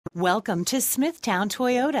Welcome to Smithtown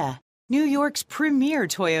Toyota, New York's premier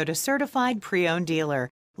Toyota certified pre-owned dealer,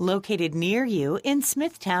 located near you in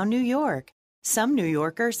Smithtown, New York. Some New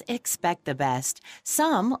Yorkers expect the best.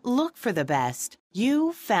 Some look for the best.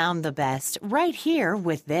 You found the best right here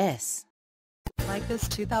with this. Like this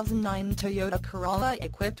 2009 Toyota Corolla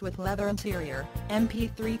equipped with leather interior,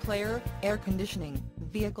 MP3 player, air conditioning,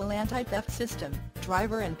 vehicle anti-theft system,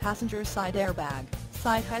 driver and passenger side airbag,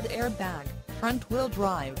 side head airbag, front-wheel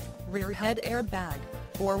drive, rear head airbag,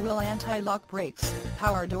 four-wheel anti-lock brakes,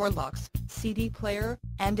 power door locks, CD player,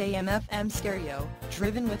 and AM/FM stereo,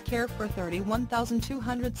 driven with care for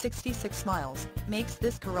 31,266 miles, makes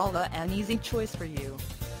this Corolla an easy choice for you.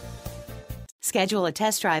 Schedule a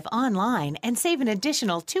test drive online and save an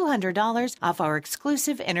additional $200 off our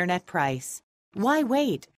exclusive internet price. Why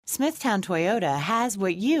wait? Smithtown Toyota has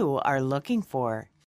what you are looking for.